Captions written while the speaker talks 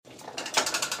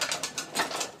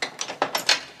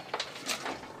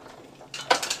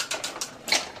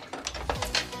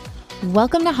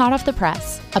Welcome to Hot Off the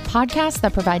Press, a podcast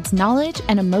that provides knowledge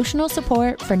and emotional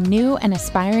support for new and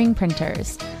aspiring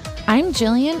printers. I'm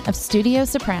Jillian of Studio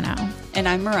Soprano. And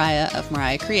I'm Mariah of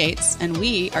Mariah Creates, and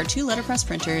we are two letterpress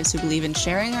printers who believe in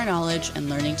sharing our knowledge and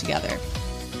learning together.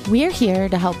 We're here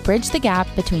to help bridge the gap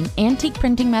between antique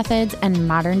printing methods and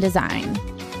modern design.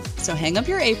 So hang up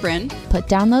your apron, put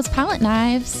down those palette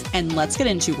knives, and let's get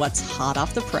into what's hot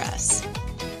off the press.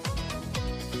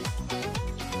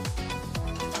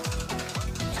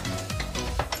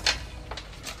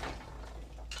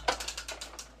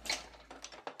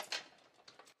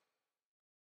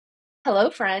 Hello,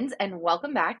 friends, and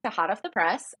welcome back to Hot Off the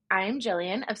Press. I am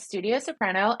Jillian of Studio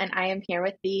Soprano, and I am here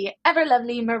with the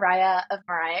ever-lovely Mariah of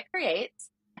Mariah Creates.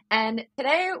 And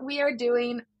today we are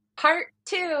doing part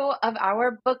 2 of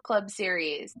our book club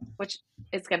series, which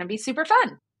is going to be super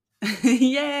fun.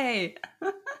 Yay!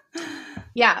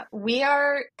 Yeah, we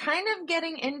are kind of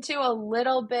getting into a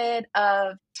little bit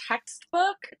of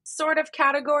textbook sort of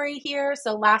category here.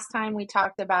 So last time we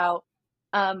talked about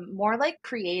more like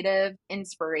creative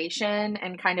inspiration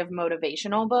and kind of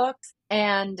motivational books.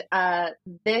 And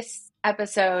this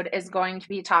episode is going to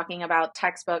be talking about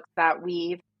textbooks that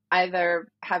we've either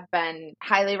have been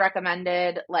highly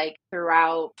recommended like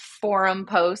throughout forum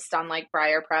posts on like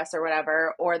Briar Press or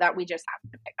whatever, or that we just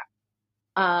happened to pick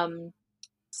up.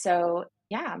 So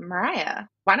yeah, Mariah,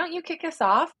 why don't you kick us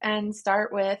off and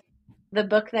start with the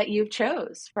book that you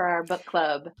chose for our book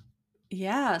club?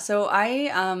 Yeah, so I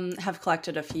have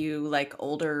collected a few like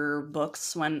older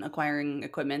books when acquiring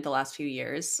equipment the last few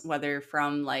years, whether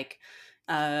from like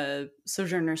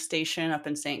Sojourner Station up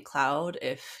in St. Cloud,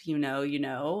 if you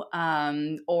know,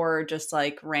 or just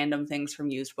like random things from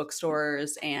used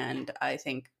bookstores. And I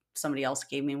think somebody else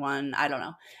gave me one. I don't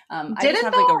know.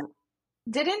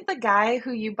 Didn't the guy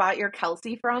who you bought your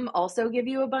Kelsey from also give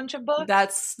you a bunch of books?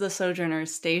 That's the Sojourner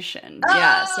Station. Oh!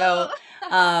 Yeah. So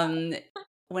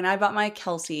when I bought my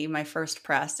Kelsey, my first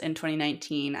press in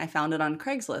 2019, I found it on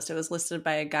Craigslist. It was listed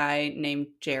by a guy named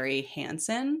Jerry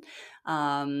Hansen.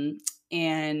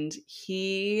 And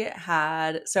he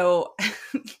had, so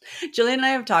Jillian and I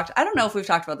have talked, I don't know if we've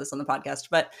talked about this on the podcast,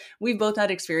 but we've both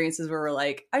had experiences where we're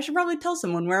like, I should probably tell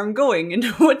someone where I'm going and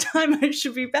what time I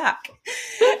should be back.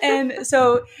 And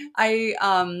so I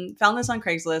found this on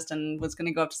Craigslist and was going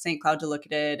to go up to St. Cloud to look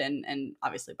at it and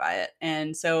obviously buy it.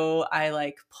 And so I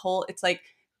like it's like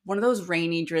one of those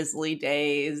rainy, drizzly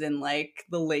days in like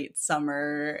the late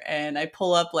summer. And I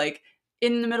pull up like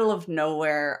in the middle of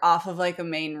nowhere off of like a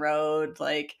main road,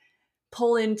 like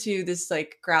pull into this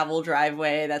like gravel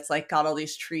driveway that's like got all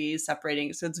these trees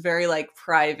separating. So it's very like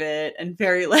private and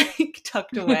very like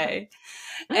tucked away.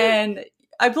 And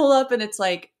I pull up and it's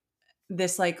like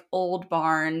this like old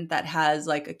barn that has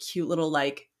like a cute little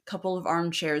like couple of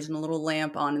armchairs and a little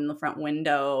lamp on in the front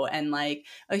window and like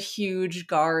a huge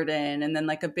garden and then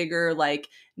like a bigger like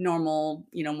normal,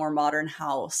 more modern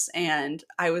house. And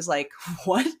I was like,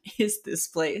 what is this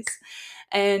place?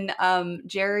 And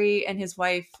Jerry and his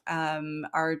wife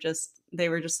they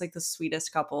were just like the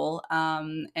sweetest couple.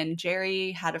 And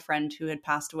Jerry had a friend who had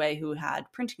passed away who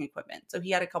had printing equipment. So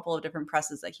he had a couple of different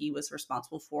presses that he was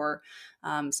responsible for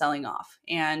selling off.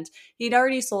 And he'd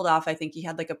already sold off, I think he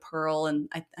had like a Pearl, and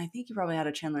I think he probably had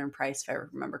a Chandler and Price, if I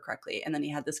remember correctly. And then he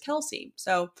had this Kelsey.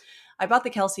 So I bought the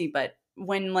Kelsey, but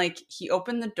when like he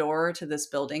opened the door to this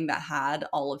building that had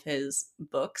all of his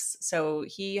books, so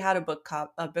he had a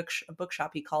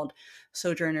bookshop he called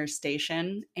Sojourner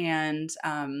Station, and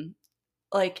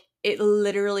like it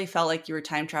literally felt like you were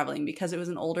time traveling because it was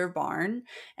an older barn,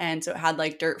 and so it had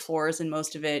like dirt floors and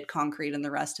most of it, concrete and the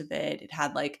rest of it. It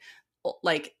had like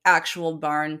actual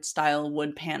barn style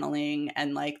wood paneling,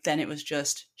 and like then it was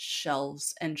just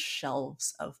shelves and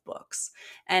shelves of books.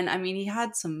 And I mean, he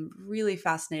had some really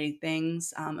fascinating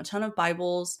things, a ton of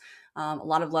Bibles, a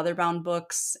lot of leather bound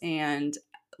books, and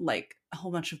like a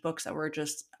whole bunch of books that were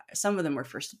just, some of them were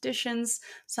first editions,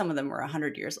 some of them were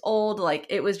 100 years old. Like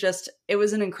it was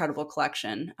an incredible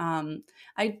collection.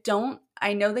 I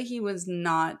know that he was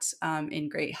not in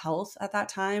great health at that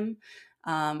time,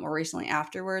 or recently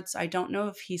afterwards. I don't know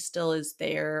if he still is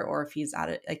there or if he's at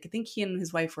it. Like, I think he and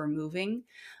his wife were moving,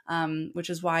 which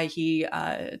is why he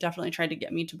definitely tried to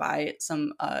get me to buy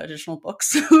some additional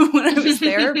books when I was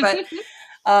there. But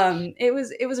it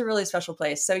was a really special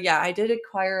place. So yeah, I did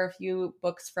acquire a few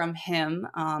books from him.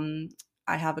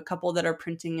 I have a couple that are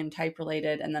printing and type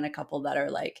related, and then a couple that are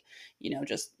like,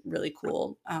 just really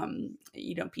cool,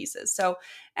 pieces. So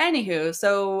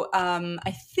anywho,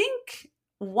 I think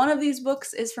one of these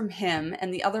books is from him,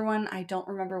 and the other one I don't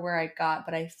remember where I got,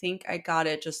 but I think I got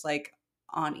it just like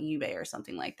on eBay or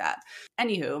something like that.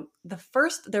 Anywho,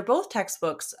 they're both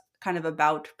textbooks kind of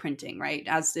about printing, right?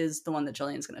 As is the one that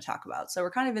Jillian's going to talk about. So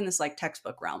we're kind of in this like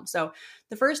textbook realm. So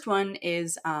the first one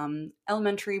is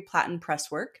Elementary Platen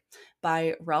Presswork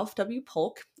by Ralph W.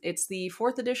 Polk. It's the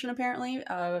fourth edition, apparently,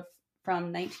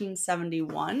 from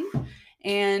 1971.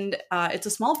 And it's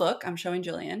a small book. I'm showing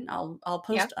Jillian. I'll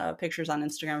Yeah. post pictures on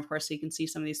Instagram, of course, so you can see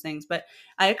some of these things. But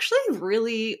I actually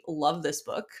really love this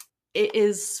book. It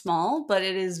is small, but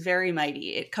it is very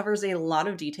mighty. It covers a lot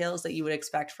of details that you would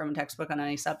expect from a textbook on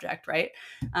any subject, right?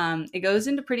 It goes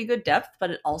into pretty good depth,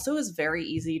 but it also is very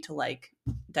easy to like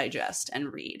digest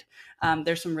and read.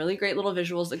 There's some really great little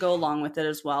visuals that go along with it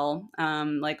as well.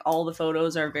 Like all the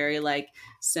photos are very like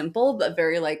simple, but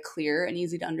very like clear and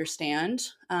easy to understand.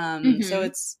 So Hmm.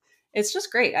 it's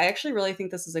just great. I actually really think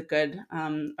this is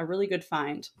a really good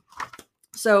find.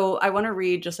 So I want to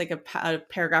read just like a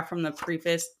paragraph from the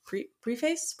preface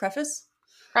Preface?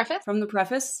 from the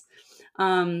preface.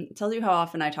 It tells you how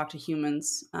often I talk to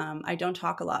humans. I don't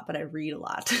talk a lot, but I read a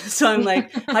lot. So I'm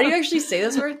like, how do you actually say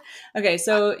this word? Okay,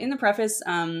 so in the preface,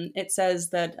 it says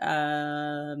that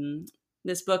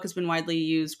this book has been widely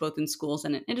used both in schools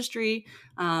and in industry.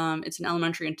 It's an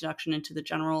elementary introduction into the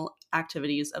general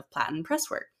activities of platen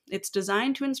presswork. It's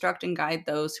designed to instruct and guide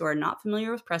those who are not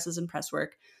familiar with presses and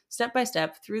presswork step by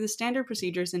step through the standard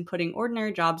procedures in putting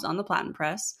ordinary jobs on the platen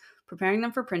press, preparing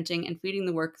them for printing, and feeding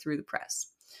the work through the press.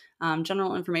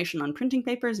 General information on printing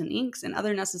papers and inks and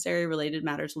other necessary related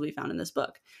matters will be found in this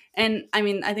book. And I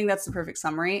mean, I think that's the perfect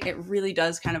summary. It really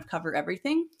does kind of cover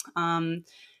everything.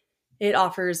 It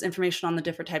offers information on the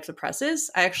different types of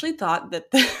presses. I actually thought that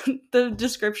the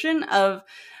description of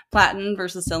platen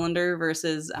versus cylinder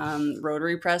versus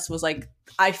rotary press was like,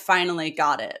 I finally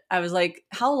got it. I was like,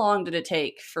 how long did it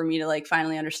take for me to like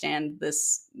finally understand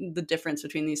the difference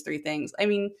between these three things? I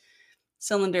mean,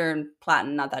 cylinder and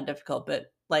platen, not that difficult, but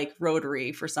like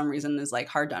rotary for some reason is like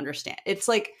hard to understand. It's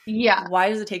like, Yeah. why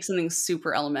does it take something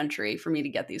super elementary for me to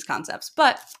get these concepts?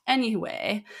 But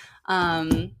anyway,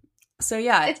 so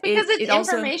yeah, It's because it's it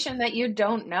also, information that you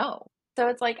don't know. So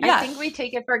it's like, I yeah, think we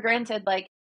take it for granted. Like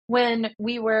when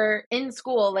we were in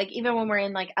school, like even when we're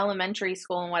in like elementary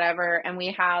school and whatever, and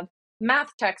we have math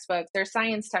textbooks or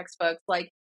science textbooks,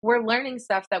 like we're learning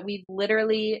stuff that we've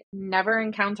literally never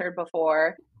encountered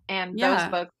before. And those yeah,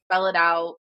 books spell it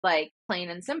out like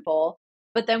plain and simple.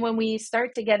 But then when we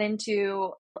start to get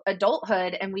into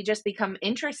adulthood and we just become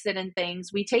interested in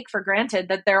things, we take for granted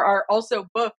that there are also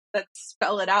books that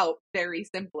spell it out very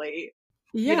simply,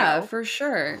 you yeah, know? for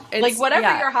sure. Like It's whatever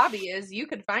yeah, your hobby is, you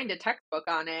could find a textbook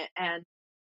on it and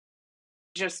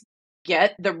just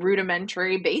get the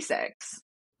rudimentary basics.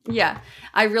 yeah.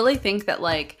 I really think that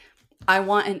like I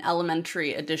want an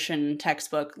elementary edition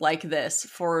textbook like this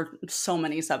for so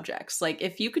many subjects. Like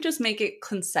if you could just make it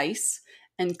concise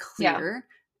and Yeah. clear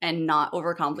and not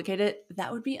overcomplicate it,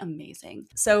 that would be amazing.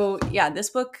 So yeah, this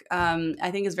book I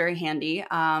think is very handy.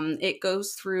 It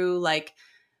goes through like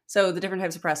so the different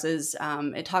types of presses.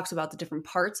 It talks about the different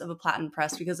parts of a platen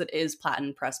press because it is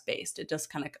platen press based. It just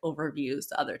kind of overviews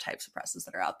the other types of presses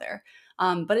that are out there.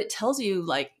 But it tells you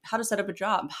like how to set up a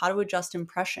job, how to adjust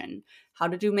impression, how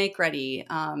to do make ready.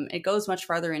 It goes much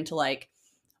farther into like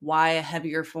why a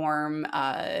heavier form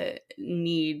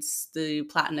needs the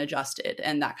platen adjusted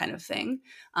and that kind of thing.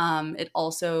 It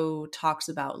also talks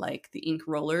about like the ink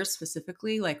rollers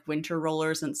specifically, like winter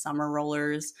rollers and summer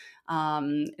rollers.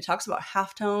 It talks about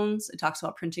halftones. It talks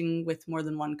about printing with more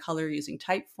than one color using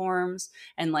type forms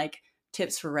and like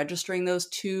tips for registering those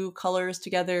two colors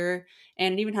together.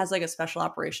 And it even has like a special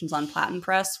operations on platen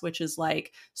press, which is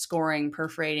like scoring,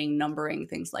 perforating, numbering,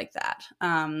 things like that.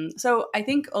 So I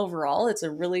think overall it's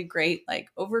a really great like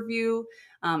overview.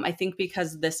 I think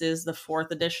because this is the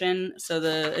fourth edition, so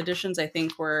the editions I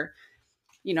think were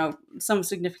some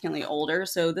significantly older.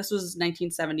 So this was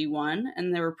 1971,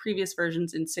 and there were previous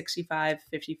versions in 65,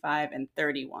 55, and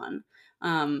 31.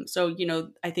 So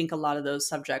I think a lot of those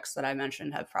subjects that I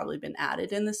mentioned have probably been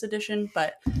added in this edition,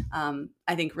 but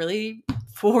I think really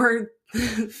for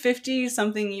 50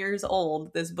 something years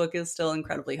old, this book is still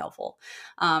incredibly helpful.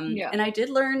 Yeah. And I did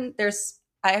learn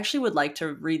I actually would like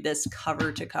to read this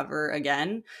cover to cover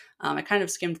again. I kind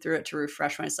of skimmed through it to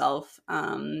refresh myself,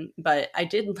 but I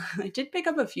did I did pick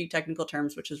up a few technical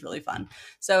terms, which is really fun.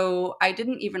 So I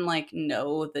didn't even like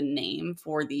know the name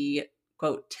for the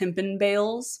quote tympan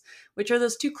bales, which are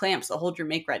those two clamps that hold your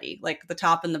make ready, like the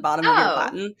top and the bottom of your Oh.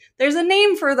 platen. There's a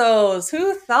name for those.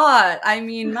 Who thought? I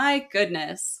mean, my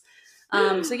goodness.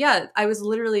 So yeah, I was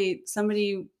literally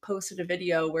somebody posted a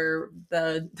video where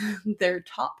their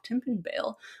top tympan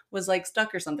bale was like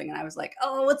stuck or something, and I was like,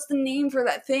 oh, what's the name for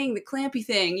that thing, the clampy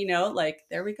thing? Like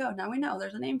there we go. Now we know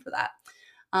there's a name for that.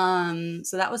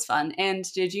 So that was fun. And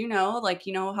did you know, like,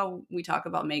 you know how we talk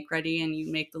about make ready and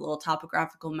you make the little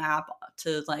topographical map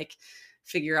to like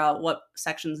figure out what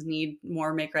sections need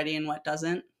more make ready and what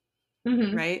doesn't,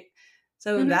 Hmm. right?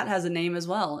 So Hmm. that has a name as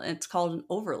well. It's called an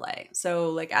overlay.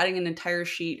 So like adding an entire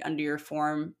sheet under your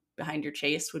form behind your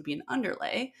chase would be an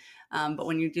underlay. But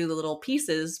when you do the little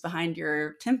pieces behind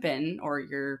your tympan or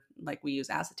your, like we use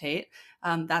acetate,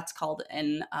 that's called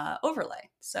an overlay.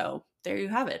 So there you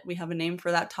have it. We have a name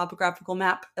for that topographical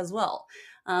map as well.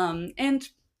 And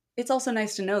it's also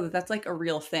nice to know that that's like a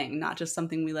real thing, not just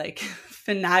something we like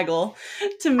finagle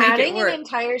to make it Adding an work.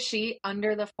 entire sheet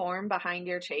under the form behind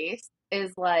your chase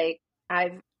is like,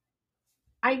 I've,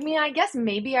 I mean, I guess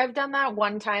maybe I've done that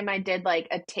one time. I did like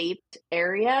a taped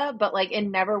area, but like it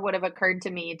never would have occurred to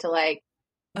me to like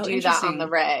Oh, do that on the interesting.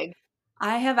 reg.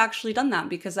 I have actually done that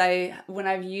because when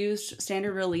I've used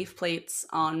standard relief plates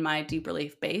on my deep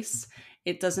relief base,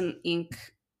 it doesn't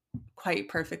ink quite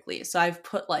perfectly. So I've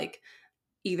put like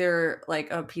either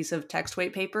like a piece of text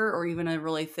weight paper or even a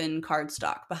really thin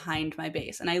cardstock behind my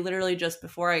base. And I literally just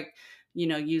before I,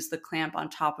 use the clamp on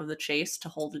top of the chase to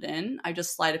hold it in, I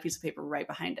just slide a piece of paper right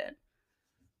behind it.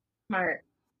 Smart.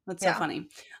 That's so Yeah. funny.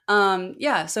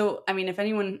 Yeah. So, I mean, if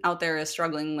anyone out there is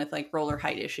struggling with like roller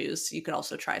height issues, you could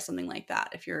also try something like that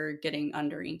if you're getting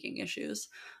under inking issues.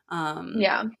 Um,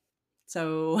 Yeah.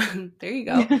 so there you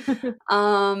go.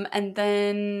 And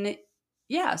then,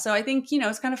 yeah, so I think,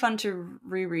 it's kind of fun to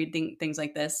reread things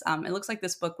like this. It looks like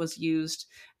this book was used,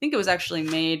 I think it was actually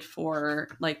made for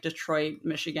like Detroit,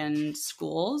 Michigan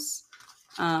schools.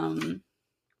 Um,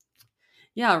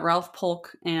 yeah, Ralph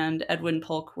Polk and Edwin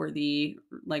Polk were the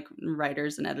like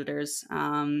writers and editors.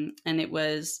 And it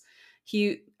was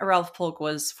Ralph Polk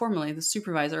was formerly the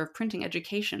supervisor of printing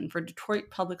education for Detroit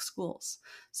Public Schools.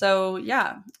 So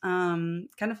yeah, kind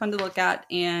of fun to look at,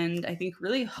 and I think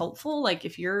really helpful. Like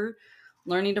if you're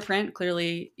learning to print,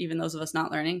 clearly even those of us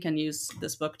not learning can use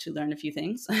this book to learn a few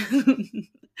things.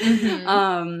 Hmm.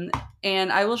 um,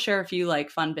 and I will share a few like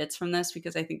fun bits from this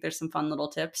because I think there's some fun little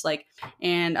tips. Like,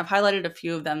 and I've highlighted a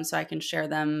few of them so I can share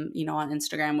them, on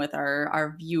Instagram with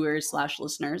our viewers slash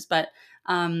listeners. But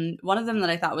one of them that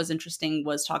I thought was interesting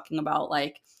was talking about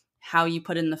like how you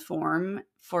put in the form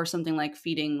for something like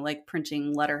feeding, like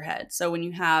printing letterhead. So when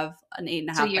you have an eight and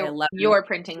a So half by you 11 you're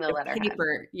printing sheet the of letterhead.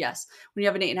 paper, yes, when you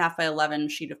have an eight and a half by 11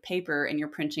 sheet of paper and you're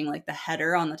printing like the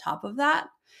header on the top of that.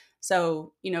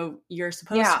 So, you're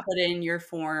supposed to Yeah. put in your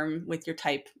form with your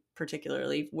type,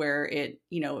 particularly where it,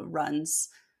 runs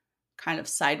kind of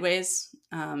sideways.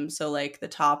 So like the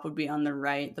top would be on the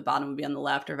right, the bottom would be on the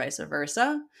left, or vice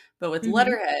versa. But with Hmm.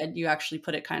 letterhead, you actually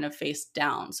put it kind of face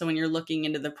down. So when you're looking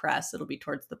into the press, it'll be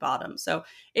towards the bottom. So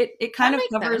it kind That of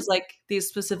makes covers sense. like these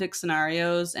specific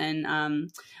scenarios. And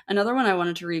another one I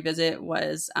wanted to revisit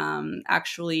was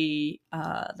actually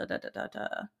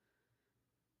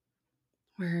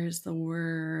where's the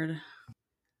word?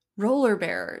 Roller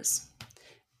bearers.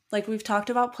 Like we've talked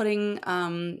about putting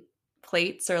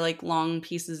plates or like long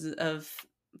pieces of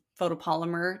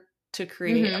photopolymer to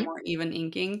create a Hmm. more even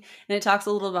inking. And it talks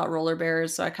a little about roller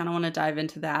bearers, so I kind of want to dive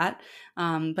into that.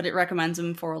 But it recommends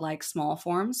them for like small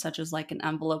forms, such as like an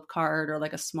envelope card or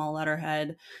like a small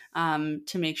letterhead, to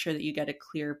make sure that you get a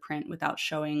clear print without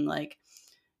showing like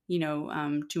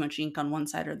too much ink on one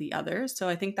side or the other. So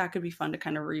I think that could be fun to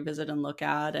kind of revisit and look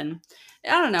at. And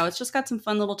I don't know, it's just got some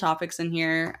fun little topics in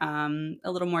here,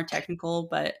 a little more technical,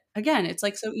 but again, it's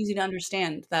like so easy to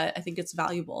understand that I think it's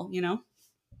valuable.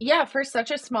 Yeah, for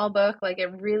such a small book, like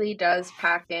it really does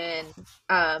pack in.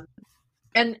 Um,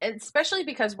 and especially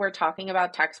because we're talking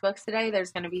about textbooks today,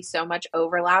 there's going to be so much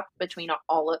overlap between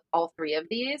all three of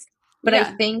these. But I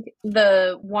Yeah. think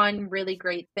the one really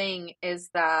great thing is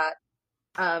that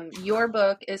your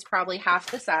book is probably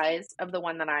half the size of the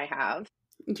one that I have.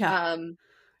 Yeah. Um,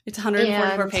 It's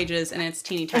 144 and pages and it's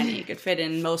teeny tiny. It could fit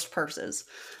in most purses.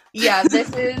 yeah,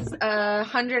 this is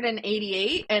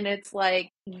 188 and it's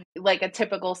like a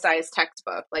typical size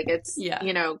textbook. Like it's, Yeah.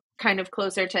 kind of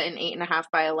closer to an 8.5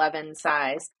 by 11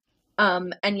 size.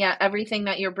 And yet everything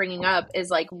that you're bringing up is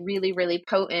like really, really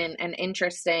potent and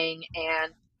interesting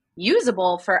and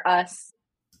usable for us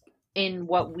in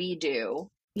what we do,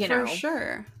 For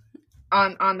sure.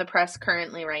 on the press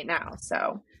currently right now.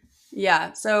 So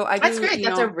Yeah. So I that's do, great.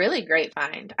 That's a really great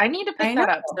find. I need to pick I know. that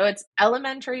up. So it's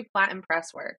elementary platen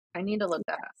press work. I need to look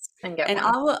that up and get And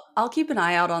one. I'll keep an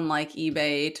eye out on like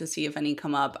eBay to see if any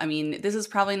come up. I mean, this is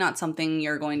probably not something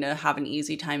you're going to have an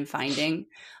easy time finding.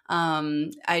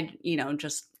 I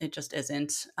just it just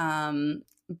isn't.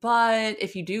 But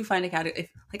if you do find a category,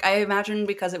 like I imagine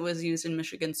because it was used in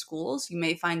Michigan schools, you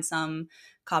may find some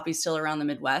copies still around the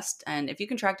Midwest. And if you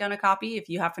can track down a copy, if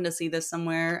you happen to see this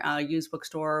somewhere, used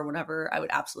bookstore or whatever, I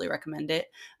would absolutely recommend it.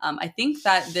 I think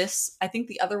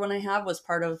the other one I have was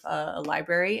part of a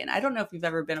library. And I don't know if you've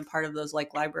ever been a part of those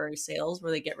like library sales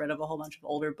where they get rid of a whole bunch of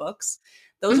older books.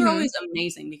 Those are Hmm. always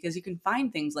amazing because you can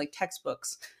find things like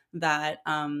textbooks that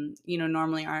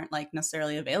normally aren't like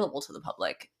necessarily available to the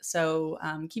public. So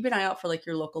keep an eye out for like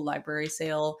your local library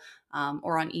sale,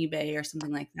 or on eBay or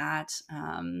something like that.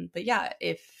 But yeah,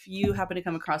 if you happen to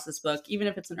come across this book, even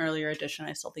if it's an earlier edition,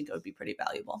 I still think it would be pretty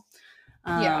valuable.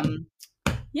 Yeah. um,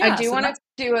 I yeah do so want to that's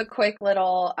do a quick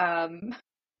little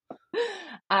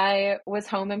I was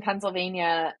home in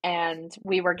Pennsylvania and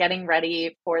we were getting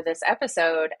ready for this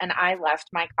episode, and I left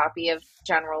my copy of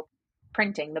General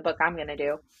Printing, the book I'm going to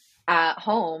do, at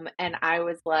home. And I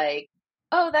was like,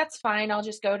 oh, that's fine. I'll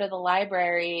just go to the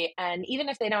library. And even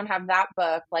if they don't have that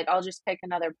book, like I'll just pick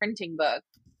another printing book.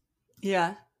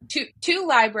 yeah. Two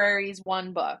libraries,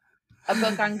 one book, a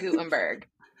book on Gutenberg.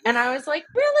 And I was like,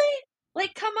 really?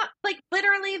 Like, come on, like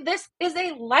literally, this is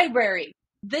a library.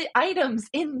 The items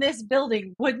in this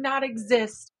building would not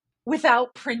exist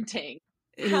without printing.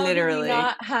 How do we Literally.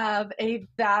 not have a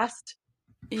vast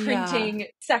Yeah. printing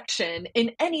section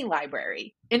in any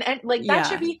library? And like that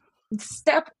should Yeah. be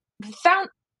step found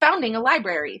founding a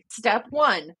library. Step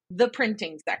one, the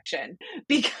printing section,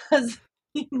 because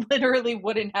you literally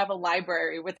wouldn't have a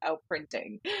library without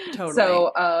printing. Totally.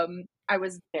 So I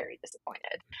was very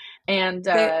disappointed. And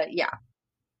they yeah,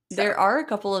 so There are a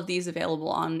couple of these available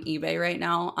on eBay right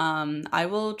now. I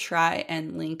will try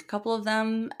and link a couple of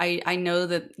them. I know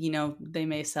that, they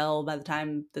may sell by the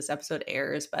time this episode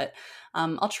airs, but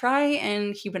I'll try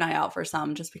and keep an eye out for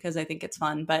some just because I think it's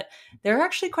fun. But there are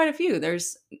actually quite a few.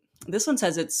 This one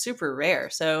says it's super rare,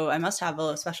 so I must have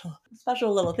a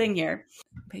special little thing here.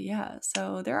 But yeah,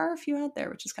 so there are a few out there,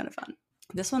 which is kind of fun.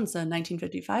 This one's a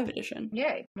 1955 edition.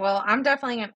 yay. Well, I'm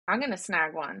gonna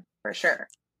snag one for sure.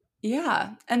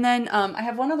 Yeah. And then I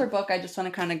have one other book I just want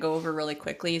to kind of go over really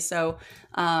quickly. So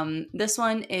this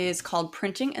one is called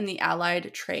Printing and the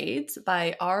Allied Trades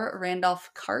by R.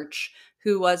 Randolph Karch,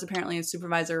 who was apparently a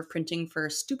supervisor of printing for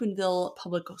Steubenville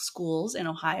Public Schools in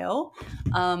Ohio.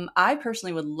 I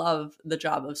personally would love the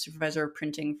job of supervisor of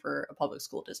printing for a public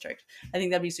school district. I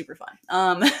think that'd be super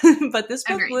fun. But this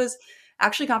book Agreed. was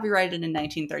actually copyrighted in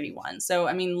 1931. So,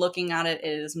 I mean, looking at it, it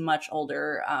is much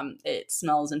older. It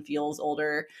smells and feels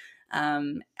older.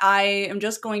 I am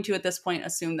just going to, at this point,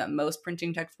 assume that most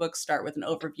printing textbooks start with an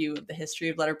overview of the history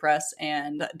of letterpress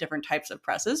and different types of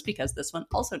presses, because this one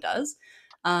also does.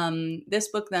 This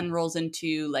book then rolls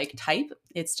into like type.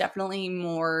 It's definitely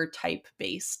more type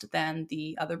based than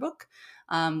the other book,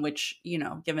 which,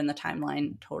 given the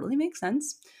timeline, totally makes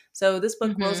sense. So this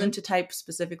book rolls Mm-hmm. into type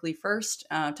specifically first,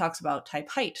 talks about type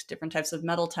height, different types of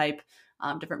metal type,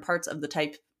 different parts of the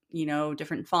type,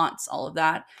 different fonts, all of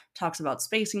that. Talks about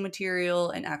spacing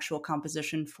material and actual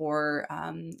composition for,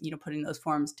 putting those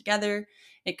forms together.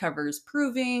 It covers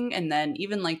proving and then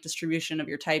even like distribution of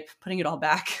your type, putting it all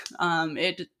back.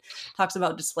 It talks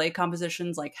about display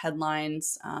compositions like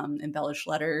headlines, embellished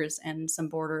letters, and some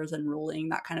borders and ruling,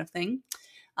 that kind of thing.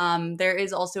 There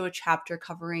is also a chapter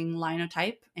covering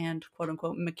linotype and quote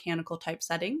unquote mechanical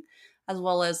typesetting, as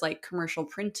well as like commercial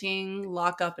printing,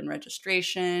 lockup, and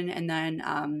registration. And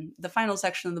then the final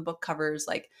section of the book covers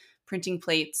like printing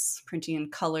plates, printing in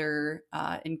color,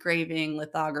 engraving,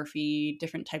 lithography,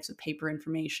 different types of paper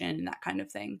information, and that kind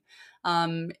of thing.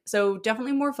 So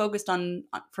definitely more focused on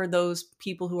for those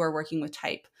people who are working with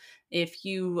type. If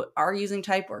you are using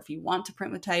type or if you want to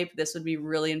print with type, this would be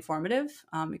really informative.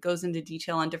 It goes into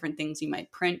detail on different things you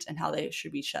might print and how they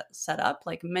should be set up,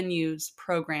 like menus,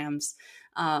 programs,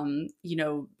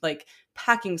 like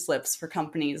packing slips for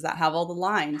companies that have all the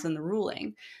lines and the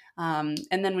ruling. And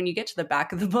then when you get to the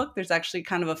back of the book, there's actually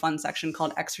kind of a fun section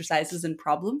called exercises and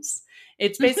problems.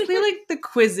 It's basically like the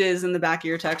quizzes in the back of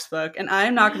your textbook. And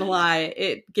I'm not going to lie,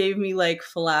 it gave me like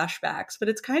flashbacks, but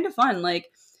it's kind of fun.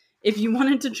 Like if you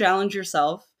wanted to challenge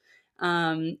yourself,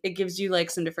 it gives you like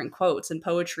some different quotes and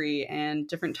poetry and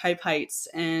different type heights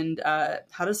and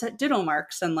how to set ditto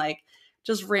marks and like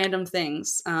just random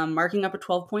things, marking up a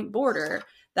 12-point border,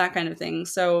 that kind of thing.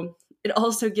 So it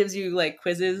also gives you like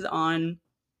quizzes on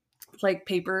like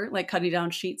paper, like cutting down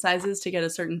sheet sizes to get a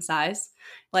certain size.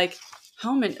 Like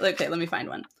how many, okay, let me find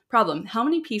one. Problem, how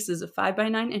many pieces of 5 by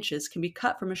 9 inches can be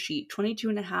cut from a sheet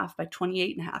 22.5 by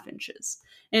 28.5 inches?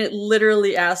 And it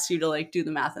literally asks you to like do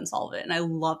the math and solve it. And I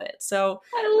love it. So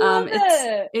I love it's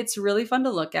it. it's really fun to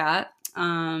look at.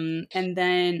 And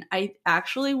then I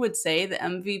actually would say the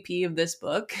MVP of this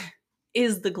book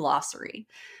is the glossary.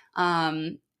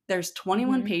 Um, there's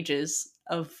 21 Hmm. pages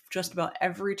of just about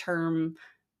every term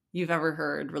you've ever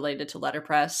heard related to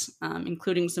letterpress,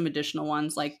 including some additional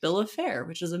ones like bill of fare,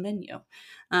 which is a menu.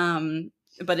 Um,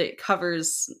 but it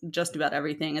covers just about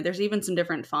everything. And there's even some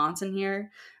different fonts in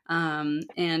here,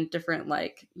 and different,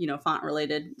 like, font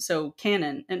related. So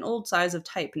Canon, an old size of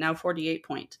type, now 48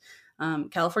 point.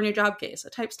 California job case, a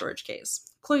type storage case.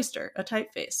 Cloister, a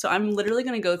typeface. So I'm literally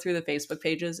going to go through the Facebook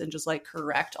pages and just like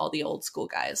correct all the old school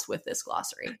guys with this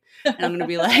glossary. And I'm going to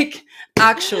be like,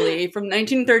 actually, from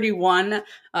 1931,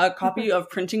 a copy of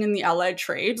Printing in the Allied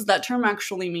Trades, that term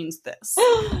actually means this.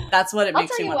 That's what it I'll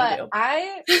makes tell me you want to what,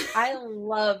 do. I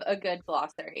love a good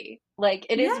glossary. Like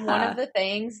it is one of Yeah. the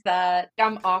things that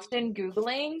I'm often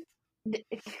Googling,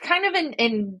 kind of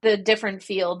in the different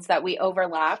fields that we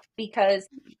overlap, because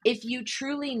if you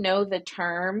truly know the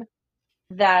term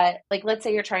that, like, let's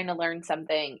say you're trying to learn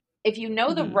something, if you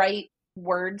know the Hmm. right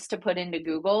words to put into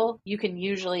Google, you can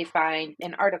usually find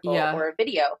an article Yeah. or a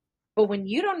video. But when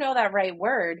you don't know that right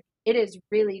word, it is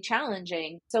really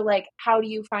challenging. So, like, how do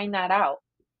you find that out?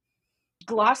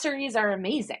 Glossaries are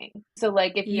amazing. So,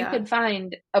 like, if you Yeah. could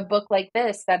find a book like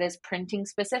this that is printing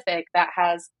specific, that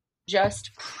has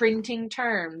just printing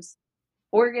terms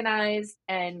organized,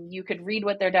 and you could read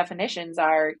what their definitions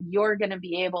are, you're going to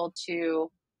be able to,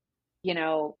 you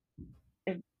know,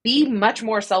 be much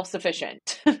more self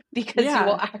sufficient because you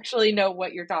will Yeah. actually know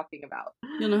what you're talking about.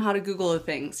 You'll know how to Google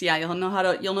things. Yeah, you'll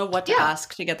know what to Yeah.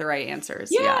 ask to get the right answers.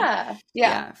 Yeah. Yeah. Yeah.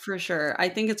 Yeah, for sure. I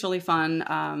think it's really fun,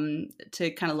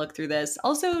 to kind of look through this.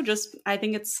 Also, just I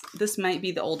think this might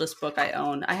be the oldest book I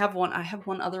own. I have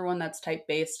one other one that's type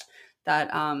based that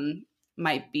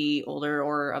might be older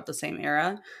or of the same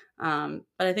era.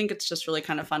 But I think it's just really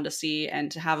kind of fun to see,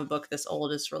 and to have a book this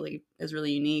old is really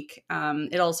unique.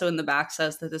 It also in the back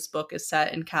says that this book is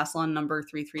set in Castellan number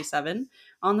 337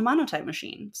 on the monotype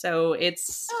machine. So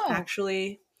it's Oh,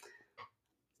 actually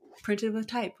printed with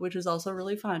type, which is also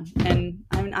really fun. And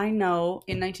I mean, I know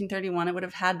in 1931 it would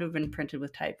have had to have been printed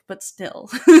with type, but still,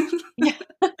 yeah.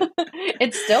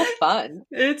 It's still fun.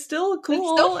 it's still It's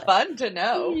still cool. fun to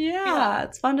know. Yeah, Yeah.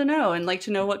 it's fun to know, and like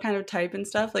to know what kind of type and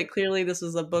stuff. Like clearly, this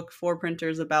is a book for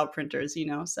printers about printers,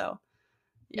 So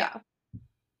yeah, Yeah.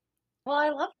 Well, I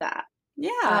love that.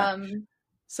 yeah. Um,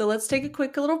 So let's take a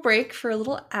quick little break for a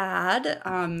little ad.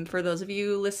 For those of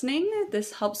you listening,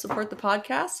 this helps support the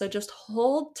podcast, so just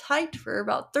hold tight for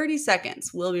about 30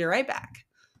 seconds. We'll be right back.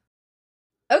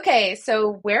 okay,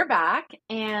 so we're back,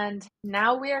 and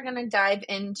now we are going to dive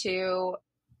into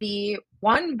the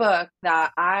one book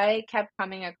that I kept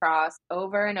coming across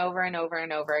over and over and over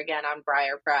and over again on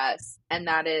Briar Press, and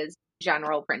that is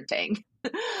general printing.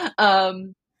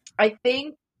 um, I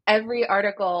think every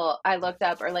article I looked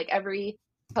up, or like every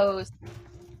post,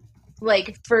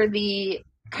 like for the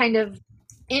kind of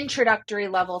introductory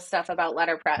level stuff about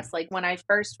letterpress, like when I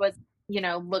first was,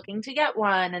 looking to get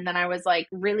one, and then I was like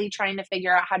really trying to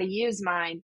figure out how to use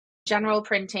mine, general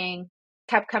printing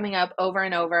kept coming up over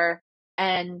and over.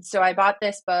 And so I bought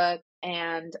this book,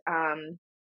 and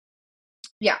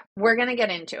yeah, we're gonna get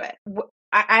into it.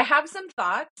 I have some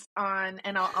thoughts on,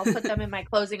 and I'll put them in my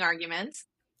closing arguments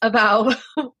about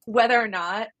whether or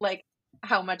not, like,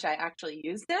 how much I actually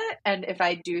used it, and if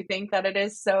I do think that it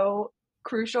is so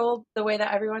crucial the way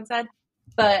that everyone said.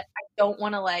 But I don't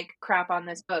want to like crap on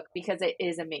this book because it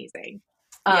is amazing.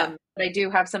 Yeah. But I do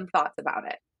have some thoughts about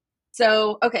it.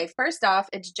 So, okay, first off,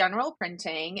 it's general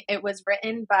printing. It was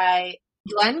written by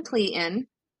Glenn Clayton,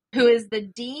 who is the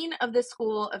Dean of the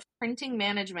School of Printing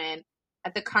Management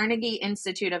at the Carnegie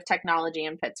Institute of Technology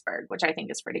in Pittsburgh, which I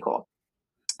think is pretty cool.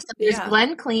 So there's Yeah.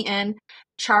 Glenn Clayton,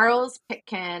 Charles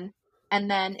Pitkin,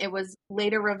 and then it was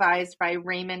later revised by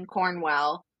Raymond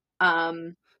Cornwell.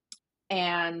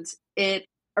 And it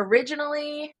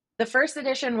originally, the first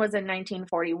edition was in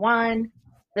 1941.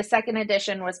 The second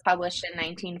edition was published in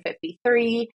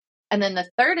 1953. And then the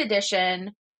third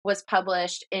edition was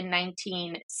published in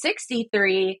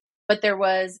 1963. But there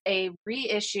was a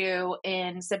reissue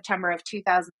in September of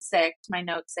 2006. My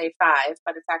notes say five,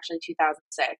 but it's actually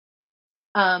 2006.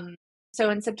 Um, so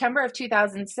in September of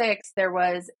 2006, there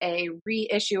was a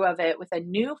reissue of it with a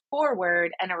new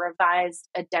foreword and a revised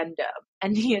addendum.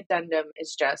 And the addendum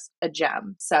is just a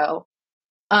gem. So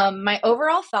my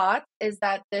overall thought is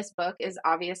that this book is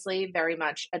obviously very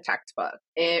much a textbook.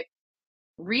 It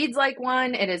reads like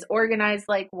one, it is organized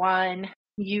like one.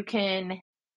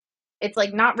 It's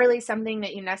like not really something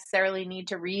that you necessarily need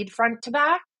to read front to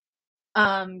back.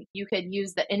 You could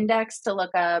use the index to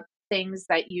look up things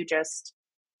that you just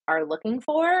are looking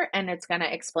for, and it's going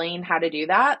to explain how to do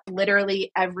that.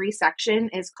 Literally every section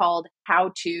is called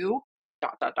how to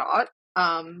dot dot dot.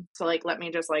 So like let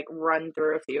me just like run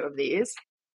through a few of these.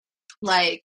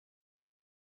 Like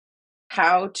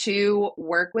how to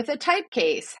work with a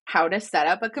typecase, how to set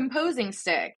up a composing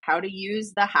stick, how to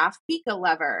use the half pica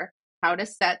lever, how to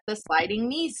set the sliding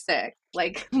knee stick.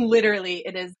 Like literally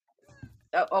it is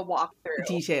a walkthrough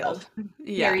Detailed. of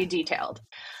Yeah. very detailed.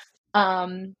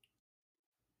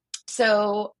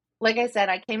 So like I said,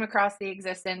 I came across the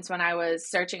existence when I was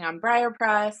searching on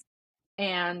BriarPress,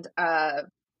 and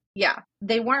yeah,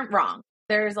 they weren't wrong.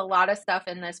 There's a lot of stuff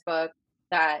in this book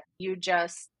that you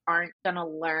just aren't going to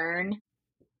learn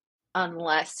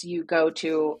unless you go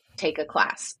to take a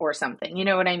class or something. You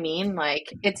know what I mean?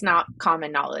 Like it's not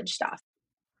common knowledge stuff.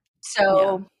 Yeah.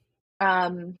 So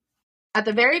at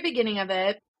the very beginning of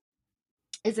it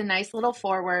is a nice little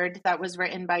foreword that was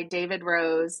written by David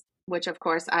Rose, which of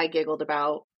course I giggled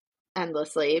about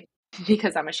endlessly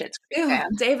because I'm a Schitt's Creek Ew, fan.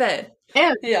 David.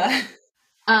 Ew. Yeah.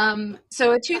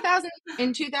 So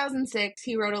in 2006,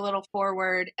 he wrote a little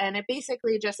foreword, and it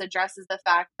basically just addresses the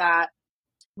fact that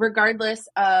regardless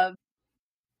of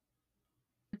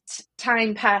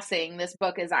time passing, this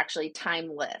book is actually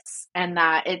timeless, and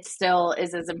that it still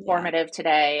is as Yeah. informative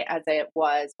today as it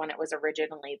was when it was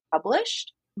originally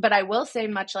published. But I will say,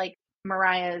 much like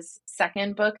Mariah's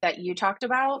second book that you talked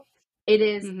about, it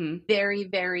is very,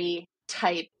 very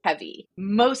type heavy.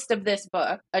 Most of this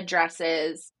book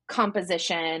addresses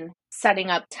composition, setting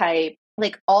up type,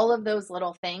 like all of those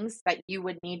little things that you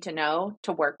would need to know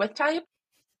to work with type.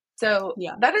 So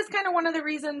Yeah. that is kind of one of the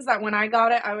reasons that when I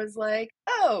got it, I was like,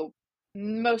 oh,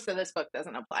 most of this book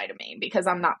doesn't apply to me because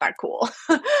I'm not that cool.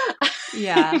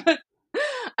 Yeah.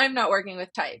 I'm not working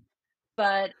with type.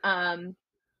 But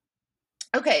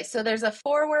okay, so there's a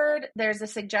foreword, there's a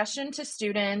suggestion to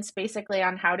students basically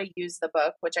on how to use the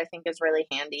book, which I think is really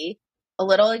handy, a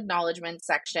little acknowledgement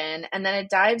section, and then it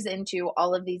dives into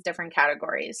all of these different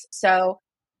categories. So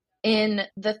in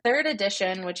the third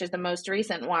edition, which is the most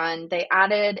recent one, they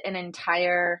added an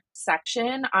entire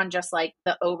section on just like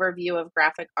the overview of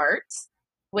graphic arts,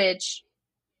 which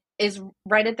is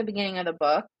right at the beginning of the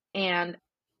book. And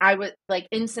I would like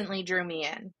instantly drew me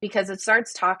in because it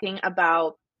starts talking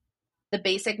about the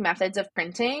basic methods of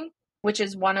printing, which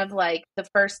is one of like the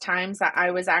first times that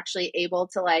I was actually able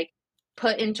to like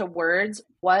put into words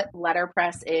what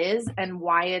letterpress is and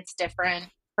why it's different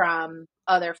from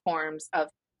other forms of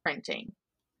printing.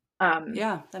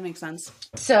 Yeah, that makes sense.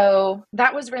 So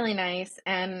that was really nice.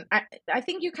 And I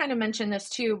think you kind of mentioned this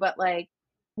too, but like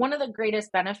one of the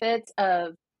greatest benefits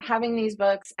of having these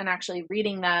books and actually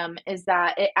reading them is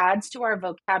that it adds to our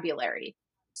vocabulary.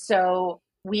 So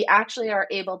we actually are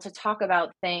able to talk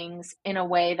about things in a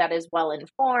way that is well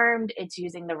informed. It's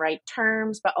using the right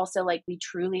terms, but also like we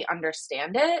truly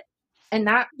understand it. And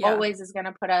that Yeah. always is going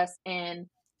to put us in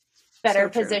So better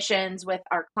true. positions with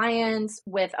our clients,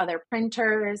 with other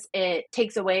printers. It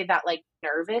takes away that like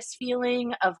nervous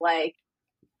feeling of like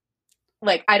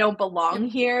I don't belong It,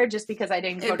 here just because I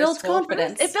didn't go it to builds school for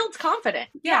this. It confidence. builds confidence.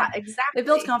 Yeah, Yeah. It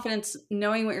builds exactly. confidence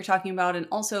knowing what you're talking about, and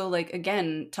also like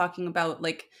again talking about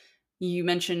like you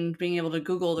mentioned being able to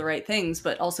Google the right things,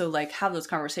 but also like have those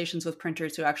conversations with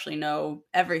printers who actually know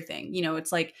everything. You know,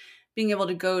 it's like being able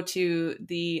to go to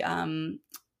the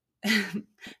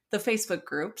the Facebook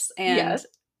groups and Yes.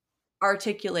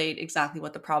 articulate exactly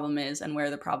what the problem is and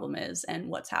where the problem is and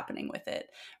what's happening with it,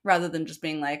 rather than just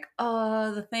being like,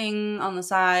 oh, the thing on the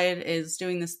side is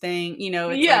doing this thing. You know,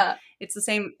 it's like Yeah, it's the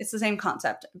same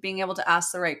concept. Being able to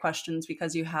ask the right questions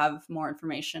because you have more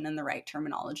information and the right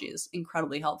terminology is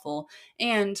incredibly helpful.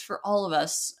 And for all of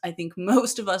us, I think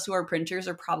most of us who are printers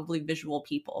are probably visual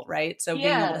people, right? So being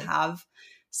able to yeah. have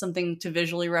something to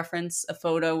visually reference a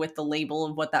photo with the label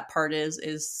of what that part is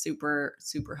super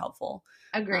super helpful.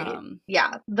 Agreed. um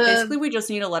Yeah. Basically, we just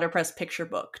need a letterpress picture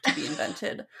book to be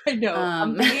invented. I know.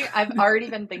 um I've already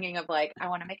been thinking of like, I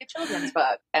want to make a children's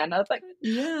book. And I was like,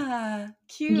 yeah,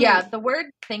 yeah, cute. the word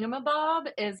thingamabob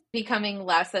is becoming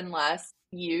less and less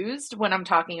used when I'm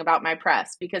talking about my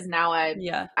press because now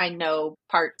Yeah. I know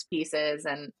parts, pieces,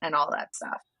 and all that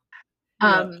stuff.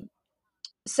 Yep. Um,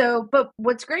 so, but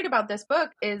what's great about this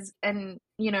book is, and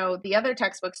you know, the other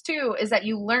textbooks too, is that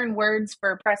you learn words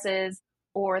for presses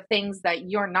or things that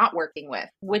you're not working with,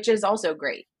 which is also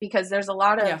great because there's a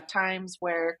lot of Yeah. times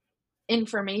where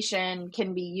information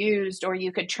can be used or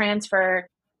you could transfer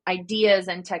ideas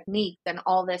and techniques and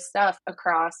all this stuff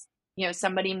across, you know,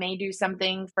 somebody may do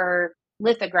something for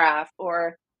lithograph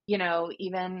or, you know,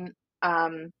 even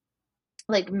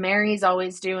like Mary's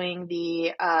always doing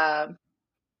the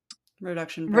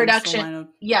Reduction prints, the reduction, line of,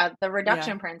 yeah, the yeah.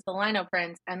 reduction prints, the lino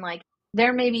prints, and like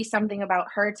there may be something about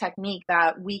her technique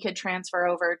that we could transfer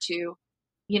over to,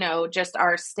 just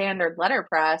our standard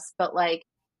letterpress, but like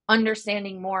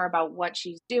understanding more about what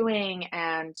she's doing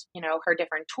and, her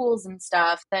different tools and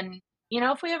stuff, then,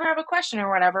 if we ever have a question or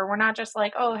whatever, we're not just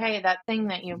like, oh, hey, that thing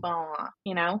that you blah,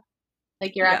 blah,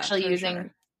 like you're Yeah, actually for using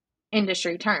sure.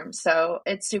 industry terms. So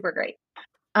it's super great.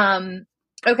 Um,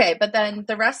 okay, but then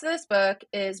the rest of this book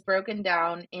is broken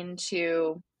down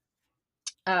into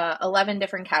 11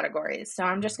 different categories. So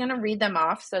I'm just going to read them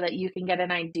off so that you can get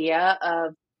an idea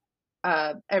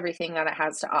of everything that it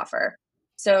has to offer.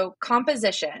 So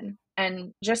composition,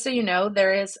 and just so you know,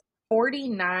 there is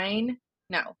 49,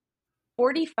 no,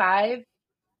 45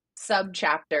 sub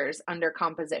chapters under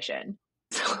composition.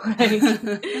 So like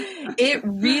it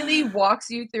really walks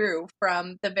you through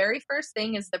from the very first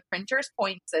thing is the printer's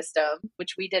point system,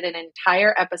 which we did an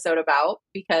entire episode about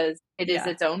because it is Yeah.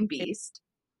 its own beast.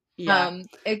 Yeah.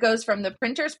 It goes from the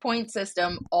printer's point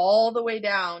system all the way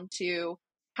down to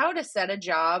how to set a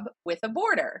job with a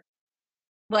border.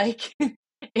 Like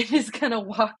it is going to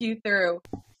walk you through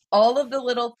all of the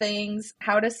little things,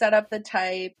 how to set up the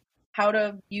type, how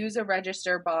to use a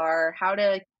register bar, how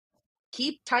to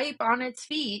keep type on its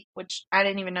feet, which I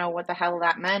didn't even know what the hell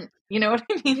that meant. You know what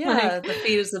I mean? Like, Yeah. The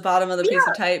feet is the bottom of the piece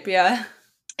of yeah, type. Yeah.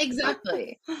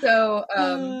 exactly. So,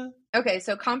 Uh, okay,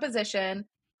 so composition,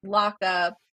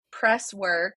 lockup, press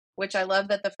work, which I love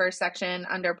that the first section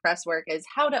under press work is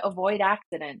how to avoid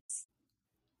accidents.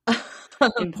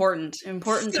 important So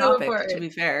topic, to important. be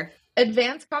fair.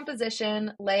 Advanced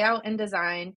composition, layout and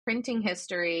design, printing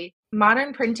history,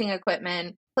 modern printing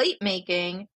equipment, plate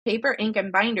making, paper, ink,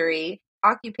 and bindery,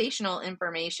 occupational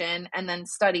information, and then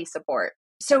study support.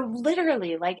 So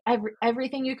literally, like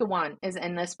everything you could want is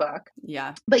in this book.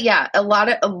 Yeah. But yeah, a lot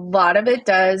of it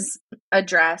does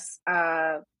address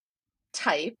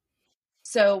type.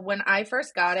 So when I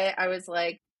first got it, I was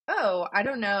like, oh, I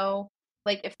don't know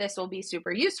like if this will be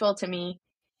super useful to me,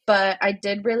 but I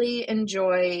did really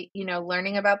enjoy,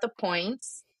 learning about the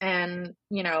points and,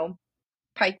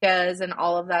 picas and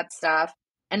all of that stuff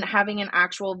and having an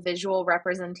actual visual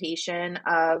representation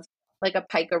of like a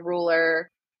pica ruler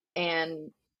and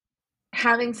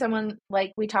having someone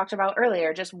like we talked about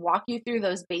earlier just walk you through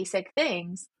those basic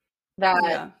things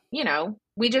that, Yeah.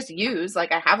 we just use.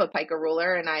 Like I have a pica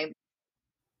ruler and I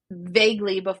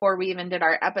vaguely before we even did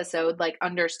our episode like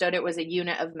understood it was a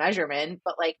unit of measurement,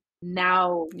 but like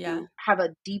now Yeah. you have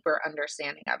a deeper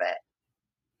understanding of it.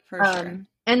 For sure.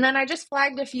 And then I just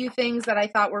flagged a few things that I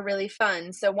thought were really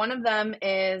fun. So one of them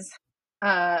is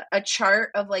a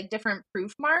chart of like different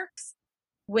proof marks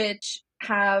which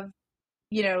have,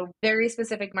 very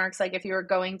specific marks. Like if you were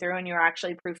going through and you were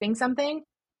actually proofing something,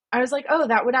 I was like, oh,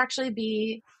 that would actually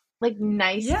be like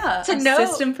nice Yeah. to A know.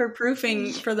 system for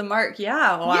proofing for the mark.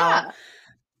 Yeah. Wow. Yeah.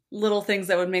 Little things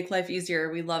that would make life easier.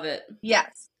 We love it.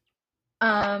 Yes.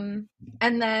 And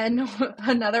then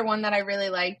another one that I really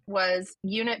liked was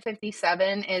Unit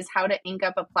 57 is how to ink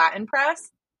up a platen press.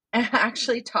 And it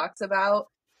actually talks about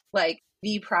like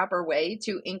the proper way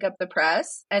to ink up the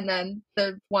press. And then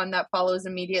the one that follows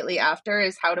immediately after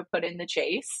is how to put in the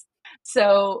chase.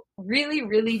 So really,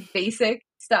 really basic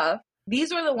stuff.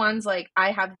 These were the ones like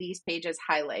I have these pages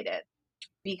highlighted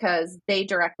because they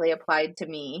directly applied to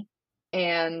me.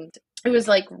 And it was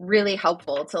like really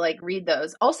helpful to like read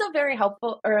those. Also very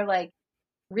helpful or like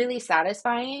really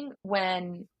satisfying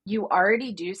when you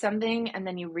already do something and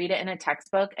then you read it in a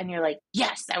textbook and you're like,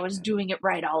 yes, I was doing it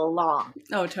right all along.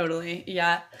 Oh, totally.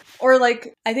 Yeah. Or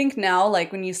like, I think now,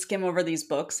 like when you skim over these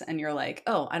books and you're like,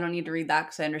 oh, I don't need to read that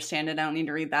because I understand it. I don't need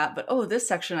to read that. But oh, this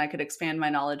section I could expand my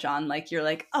knowledge on. Like, you're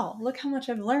like, oh, look how much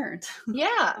I've learned.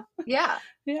 Yeah. Yeah.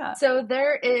 Yeah. So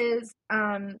there is,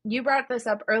 you brought this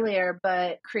up earlier,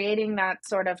 but creating that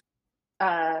sort of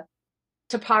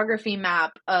topography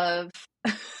map of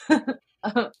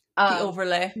The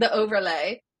overlay. the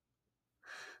overlay.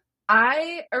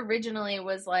 I originally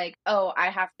was like, oh, I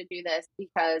have to do this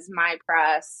because my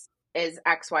press is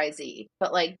XYZ.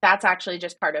 But like, that's actually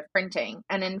just part of printing.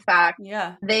 And in fact,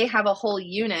 Yeah. they have a whole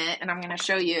unit, and I'm going to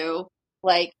show you,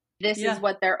 like, this is Yeah.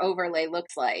 what their overlay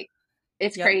looks like.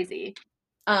 It's Yep. crazy.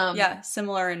 Yeah.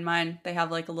 Similar in mine. They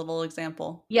have like a little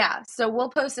example. Yeah. So we'll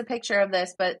post a picture of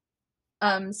this, but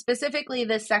specifically,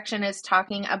 this section is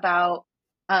talking about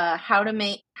how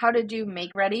to do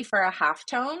make ready for a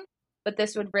halftone, but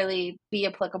this would really be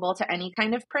applicable to any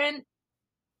kind of print.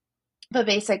 But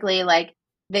basically, like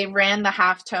they ran the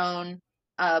halftone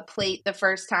plate the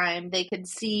first time, they could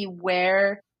see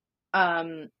where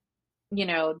um,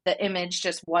 the image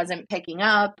just wasn't picking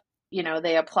up.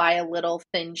 They apply a little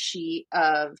thin sheet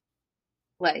of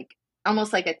like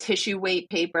almost like a tissue weight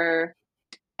paper.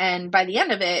 And by the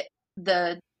end of it,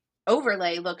 the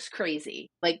overlay looks crazy.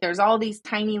 Like there's all these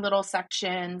tiny little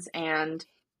sections, and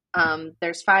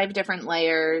there's 5 different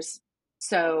layers.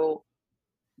 So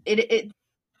it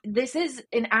this is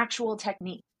an actual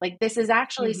technique. Like this is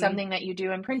actually Mm-hmm. something that you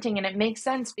do in printing, and it makes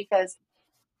sense because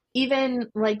even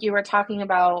like you were talking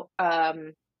about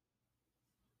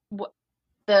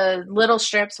the little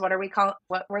strips, what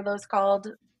were those called?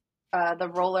 The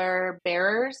roller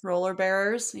bearers. Roller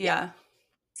bearers. Yeah. Yeah.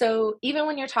 So even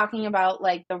when you're talking about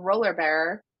like the roller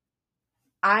bearer,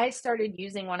 I started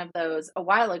using one of those a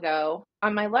while ago.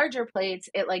 On my larger plates,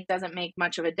 it like doesn't make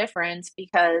much of a difference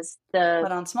because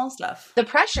But on small stuff. the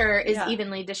pressure is Yeah.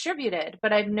 evenly distributed.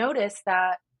 But I've noticed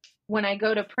that when I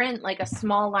go to print like a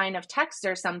small line of text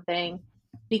or something,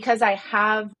 because I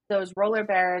have those roller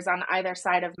bearers on either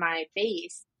side of my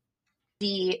base,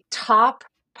 the top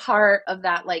part of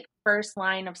that like first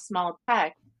line of small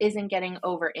text isn't getting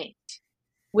over inked,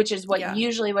 which is what Yeah.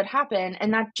 usually would happen.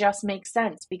 And that just makes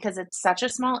sense because it's such a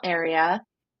small area.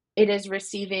 It is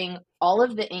receiving all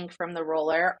of the ink from the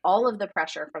roller, all of the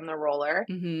pressure from the roller.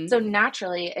 Mm-hmm. So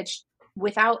naturally, it's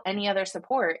without any other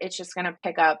support, it's just going to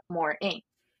pick up more ink.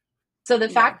 So the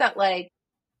Yeah. fact that like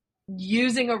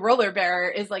using a roller bearer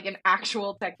is like an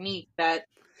actual technique that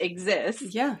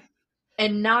exists Yeah.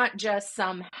 and not just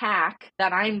some hack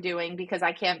that I'm doing because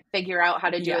I can't figure out how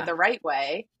to do it Yeah. the right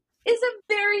way is a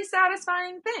very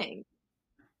satisfying thing.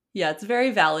 Yeah. It's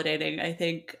very validating, I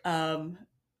think,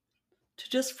 to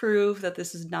just prove that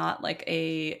this is not like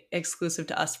a exclusive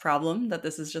to us problem, that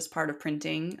this is just part of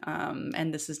printing,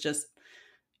 and this is just,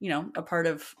 a part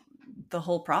of the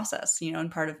whole process, and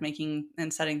part of making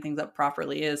and setting things up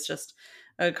properly is just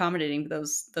accommodating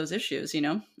those issues.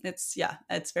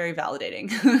 It's very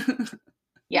validating.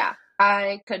 Yeah,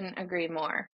 I couldn't agree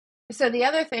more. So the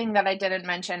other thing that I didn't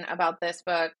mention about this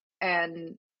book,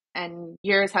 and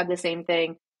yours had the same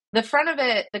thing. The front of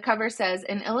it, the cover says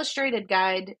an illustrated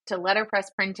guide to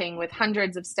letterpress printing with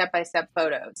hundreds of step-by-step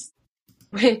photos,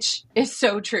 which is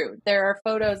so true. There are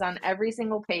photos on every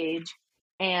single page,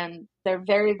 and they're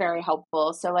very, very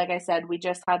helpful. So like I said, we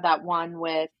just had that one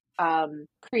with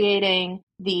creating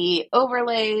the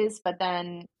overlays, but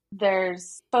then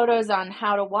there's photos on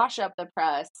how to wash up the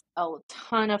press, a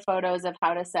ton of photos of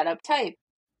how to set up type,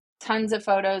 tons of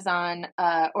photos on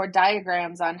or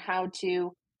diagrams on how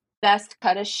to best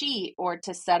cut a sheet or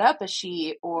to set up a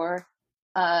sheet or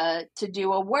to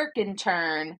do a work and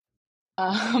turn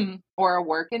or a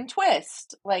work and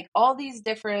twist. Like all these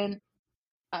different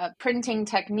printing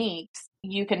techniques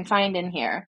you can find in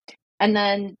here. And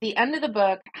then the end of the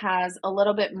book has a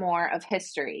little bit more of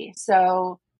history.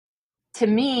 So to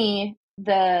me,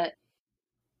 the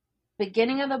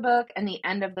beginning of the book and the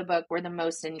end of the book were the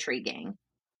most intriguing.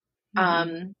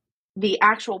 Hmm. The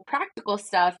actual practical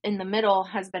stuff in the middle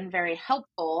has been very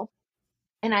helpful,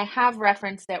 and I have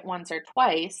referenced it once or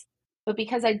twice, but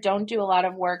because I don't do a lot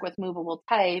of work with movable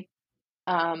type,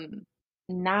 um,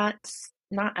 not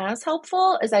not as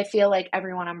helpful as I feel like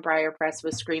everyone on BriarPress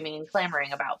was screaming and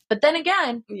clamoring about. But then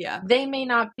again, Yeah. they may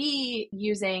not be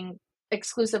using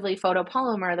exclusively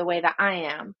photopolymer the way that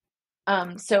I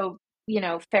am. So,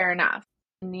 fair enough.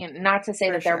 Not to say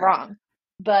For that they're sure. wrong,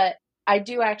 but I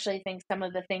do actually think some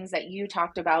of the things that you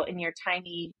talked about in your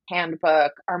tiny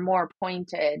handbook are more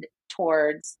pointed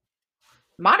towards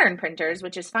modern printers,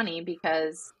 which is funny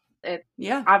because it's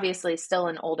Yeah. obviously still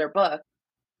an older book,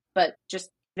 but just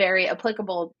very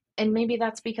applicable. And maybe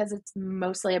that's because it's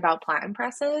mostly about platen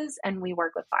presses and we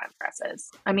work with platen presses.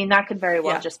 I mean, that could very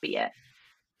well Yeah. just be it.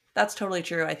 That's totally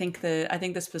true. I think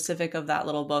the specific of that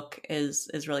little book is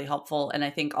really helpful, and I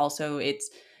think also it's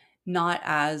not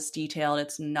as detailed.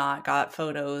 It's not got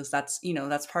photos. That's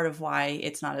part of why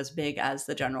it's not as big as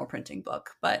the general printing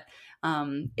book. But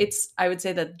it's I would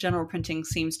say that general printing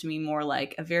seems to me more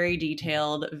like a very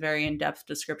detailed, very in depth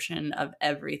description of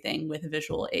everything with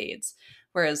visual aids.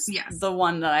 Whereas Yes. the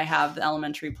one that I have, the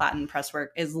elementary platen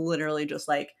presswork, is literally just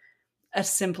like a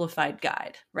simplified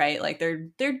guide, right? Like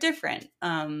they're different.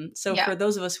 So Yeah. for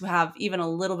those of us who have even a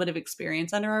little bit of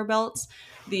experience under our belts,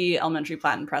 the elementary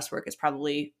platen press work is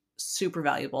probably super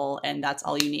valuable, and that's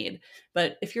all you need.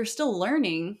 But if you're still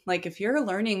learning, like if you're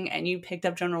learning and you picked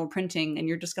up general printing and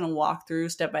you're just going to walk through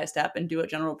step by step and do what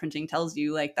general printing tells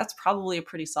you, like that's probably a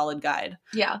pretty solid guide.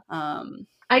 Yeah. um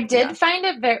I yeah. did find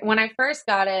it very, when I first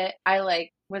got it, I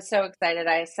like was so excited.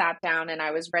 I sat down and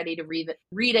I was ready to read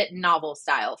it novel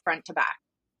style, front to back.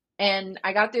 And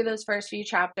I got through those first few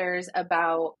chapters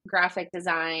about graphic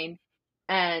design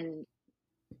and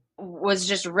was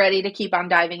just ready to keep on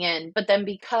diving in. But then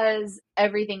because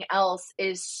everything else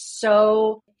is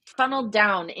so funneled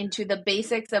down into the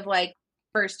basics of like,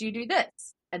 first you do this,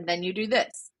 and then you do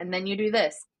this, and then you do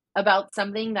this about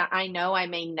something that I know I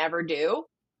may never do.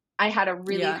 I had a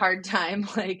really Yeah. hard time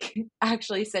like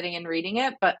actually sitting and reading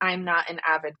it, but I'm not an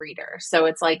avid reader. So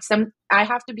it's like I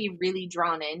have to be really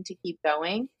drawn in to keep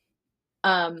going.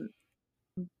 Um,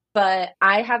 but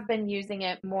I have been using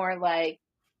it more like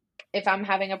if I'm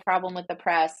having a problem with the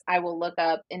press, I will look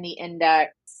up in the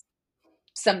index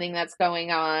something that's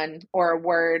going on or a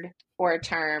word or a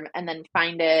term and then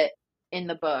find it in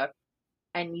the book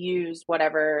and use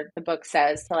whatever the book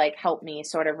says to like help me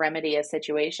sort of remedy a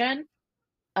situation.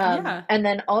 Yeah. And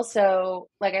then also,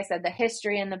 like I said, the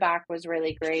history in the back was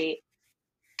really great.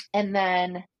 And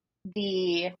then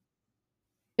the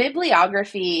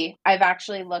bibliography I've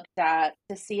actually looked at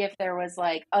to see if there was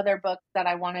like other books that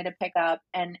I wanted to pick up.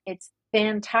 And it's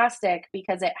fantastic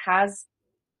because it has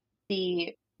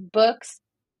the books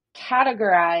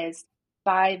categorized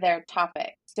by their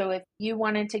topic. So if you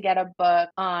wanted to get a book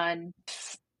on,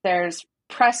 there's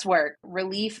press work,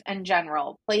 relief and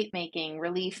general, plate making,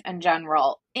 relief and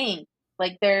general, ink,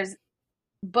 like there's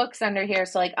books under here.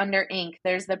 So like under ink,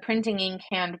 there's the printing ink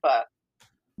handbook.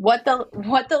 What the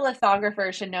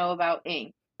lithographer should know about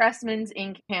ink, Pressman's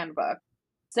ink handbook.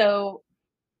 So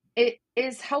it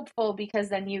is helpful because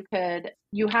then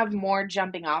you have more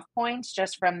jumping off points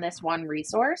just from this one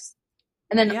resource.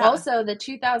 And then Yeah. also the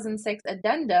 2006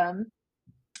 addendum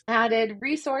added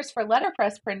resource for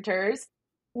letterpress printers,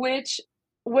 which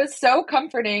was so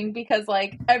comforting because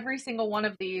like every single one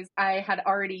of these I had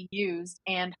already used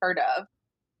and heard of.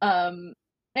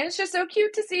 And it's just so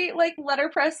cute to see like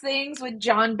letterpress things with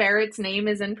John Barrett's name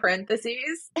is in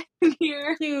parentheses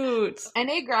here. Cute.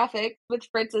 NA Graphics with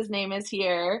Fritz's name is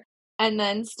here. And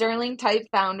then Sterling Type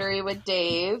Foundry with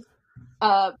Dave.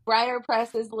 Briar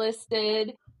Press is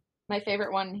listed. My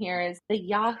favorite one here is the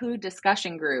Yahoo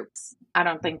discussion groups. I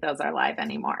don't think those are live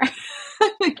anymore.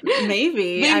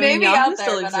 Maybe. They I may mean, be Yahoo out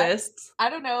still there, but exists. I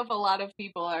don't know if a lot of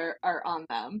people are on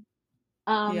them.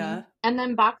 Yeah. And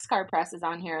then Boxcar Press is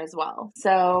on here as well.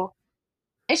 So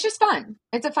it's just fun.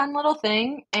 It's a fun little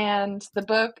thing, and the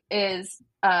book is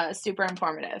super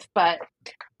informative. But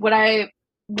what I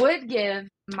would give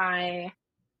my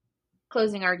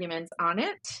closing arguments on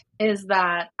it is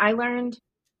that I learned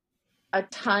a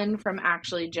ton from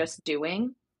actually just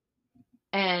doing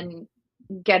and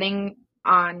getting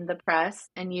on the press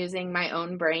and using my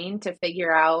own brain to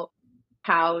figure out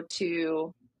how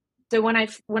to. So when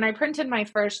I printed my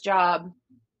first job,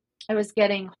 I was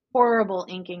getting horrible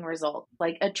inking results,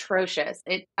 like atrocious.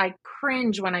 I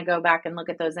cringe when I go back and look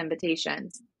at those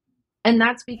invitations. And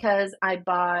that's because I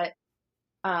bought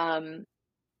a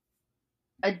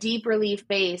deep relief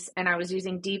base and I was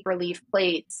using deep relief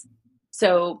plates.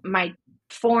 So my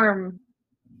form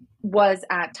was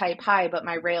at type high, but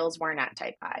my rails weren't at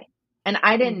type high. And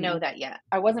I didn't know Mm-hmm. that yet.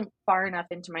 I wasn't far enough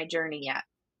into my journey yet.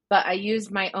 But I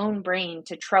used my own brain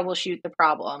to troubleshoot the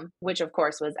problem, which of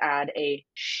course was add a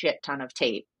shit ton of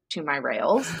tape to my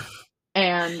rails.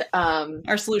 And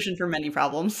Our solution for many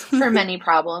problems. for many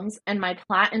problems. And my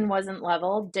platen wasn't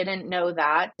level, didn't know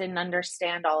that, didn't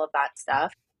understand all of that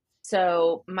stuff.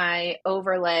 So my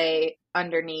overlay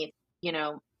underneath,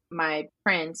 my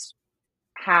prints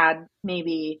had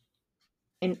maybe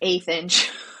an eighth inch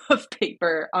of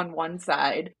paper on one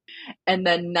side and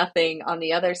then nothing on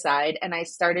the other side. And I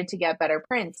started to get better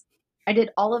prints. I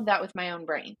did all of that with my own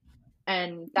brain.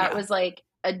 And that Yeah. was like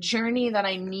a journey that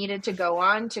I needed to go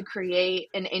on to create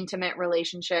an intimate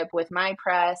relationship with my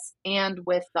press and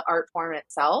with the art form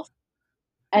itself.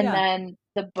 And Yeah. then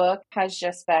the book has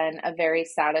just been a very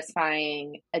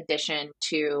satisfying addition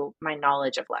to my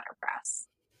knowledge of letterpress.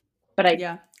 But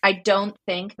Yeah. I don't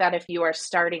think that if you are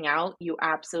starting out, you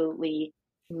absolutely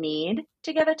need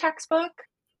to get a textbook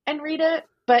and read it,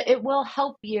 but it will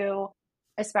help you,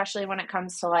 especially when it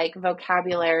comes to like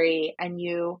vocabulary and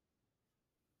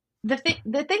the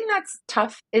thing that's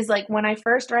tough is like when I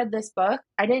first read this book,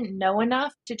 I didn't know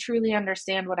enough to truly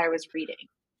understand what I was reading.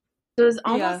 So it was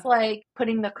Yeah. almost like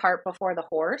putting the cart before the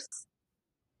horse.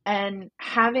 And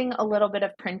having a little bit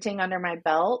of printing under my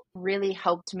belt really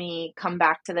helped me come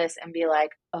back to this and be like,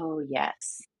 oh,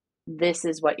 yes, this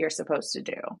is what you're supposed to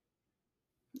do.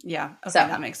 Yeah. Okay, So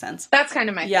that makes sense. that's kind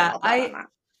of my Yeah, final thought on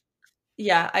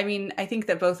that. I mean, I think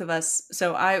that both of us,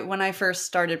 so when I first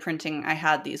started printing, I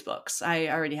had these books. I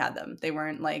already had them. They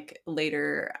weren't like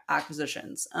later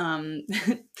acquisitions.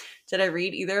 Did I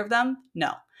read either of them?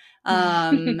 No.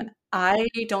 I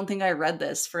don't think I read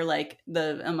this for like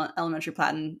the elementary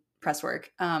platen press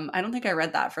work. I don't think I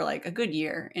read that for like a good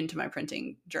year into my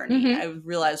printing journey. Mm-hmm. I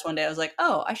realized one day I was like,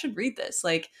 oh, I should read this.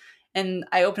 Like, and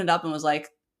I opened it up and was like,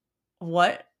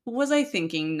 what was I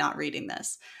thinking not reading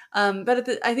this? But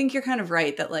I think you're kind of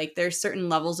right that like there's certain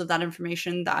levels of that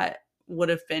information that would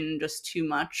have been just too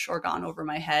much or gone over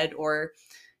my head or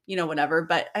whatever.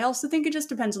 But I also think it just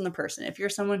depends on the person. If you're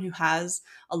someone who has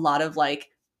a lot of like,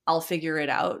 I'll figure it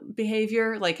out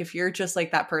behavior, like if you're just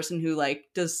like that person who like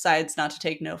decides not to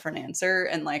take no for an answer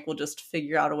and like will just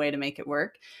figure out a way to make it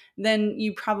work, then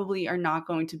you probably are not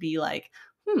going to be like,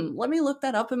 let me look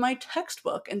that up in my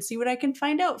textbook and see what I can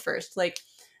find out first. Like,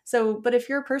 so, but if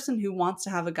you're a person who wants to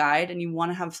have a guide and you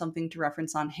want to have something to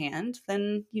reference on hand,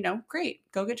 then, great,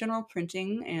 go get general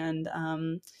printing and,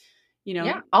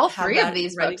 Yeah, all have three of that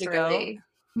these ready books to go. really.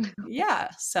 Yeah.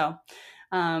 So,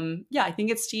 yeah, I think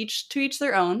it's to each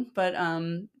their own, but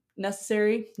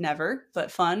necessary, never,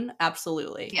 but fun,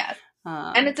 absolutely. Yes.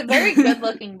 And it's a very good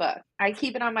looking book. I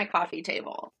keep it on my coffee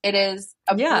table. It is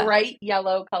a Yeah, bright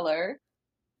yellow color.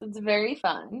 It's very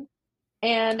fun.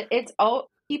 And it's all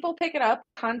people pick it up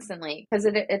constantly because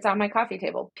it's on my coffee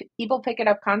table. People pick it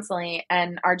up constantly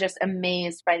and are just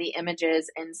amazed by the images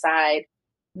inside.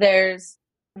 There's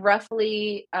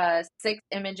roughly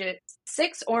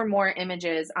six or more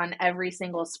images on every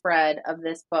single spread of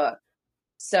this book.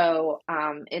 So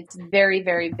it's very,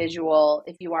 very visual.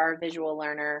 If you are a visual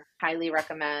learner, highly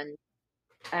recommend.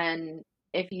 And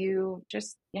if you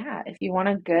want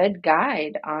a good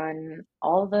guide on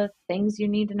all the things you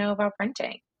need to know about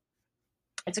printing,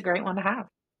 it's a great one to have.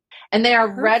 And they are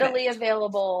readily perfect.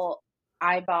 available.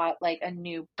 I bought like a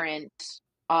new print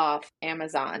off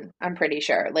Amazon, I'm pretty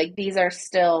sure. Like these are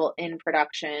still in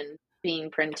production, being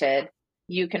printed.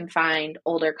 You can find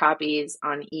older copies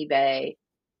on eBay.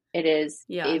 It is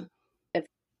Yeah. a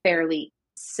fairly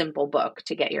simple book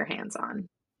to get your hands on.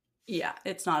 Yeah,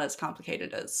 it's not as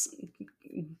complicated as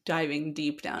diving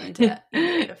deep down into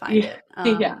eBay to find Yeah.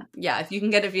 it. Yeah. Yeah, if you can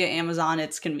get it via Amazon,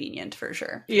 it's convenient for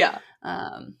sure. Yeah.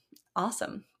 Um,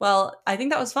 awesome. Well, I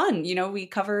think that was fun. We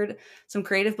covered some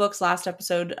creative books last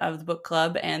episode of the book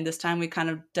club, and this time we kind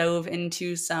of dove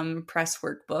into some press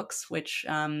work books, which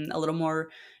a little more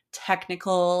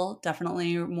technical,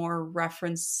 definitely more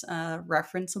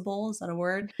referenceable. Is that a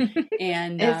word?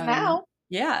 And Is now.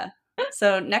 yeah.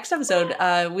 So next episode,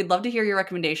 we'd love to hear your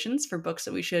recommendations for books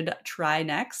that we should try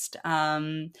next.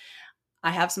 I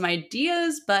have some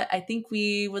ideas, but I think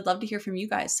we would love to hear from you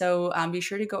guys. So be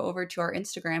sure to go over to our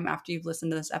Instagram after you've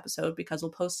listened to this episode because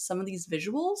we'll post some of these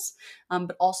visuals.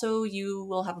 But also, you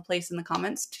will have a place in the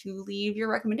comments to leave your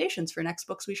recommendations for next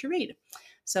books we should read.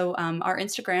 So our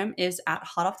Instagram is at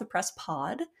Hot Off the Press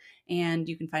Pod, and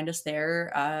you can find us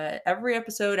there. Every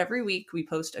episode, every week, we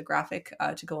post a graphic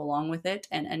to go along with it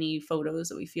and any photos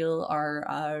that we feel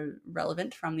are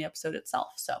relevant from the episode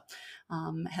itself. So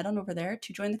head on over there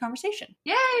to join the conversation.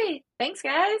 Yay! Thanks,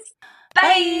 guys.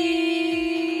 Bye.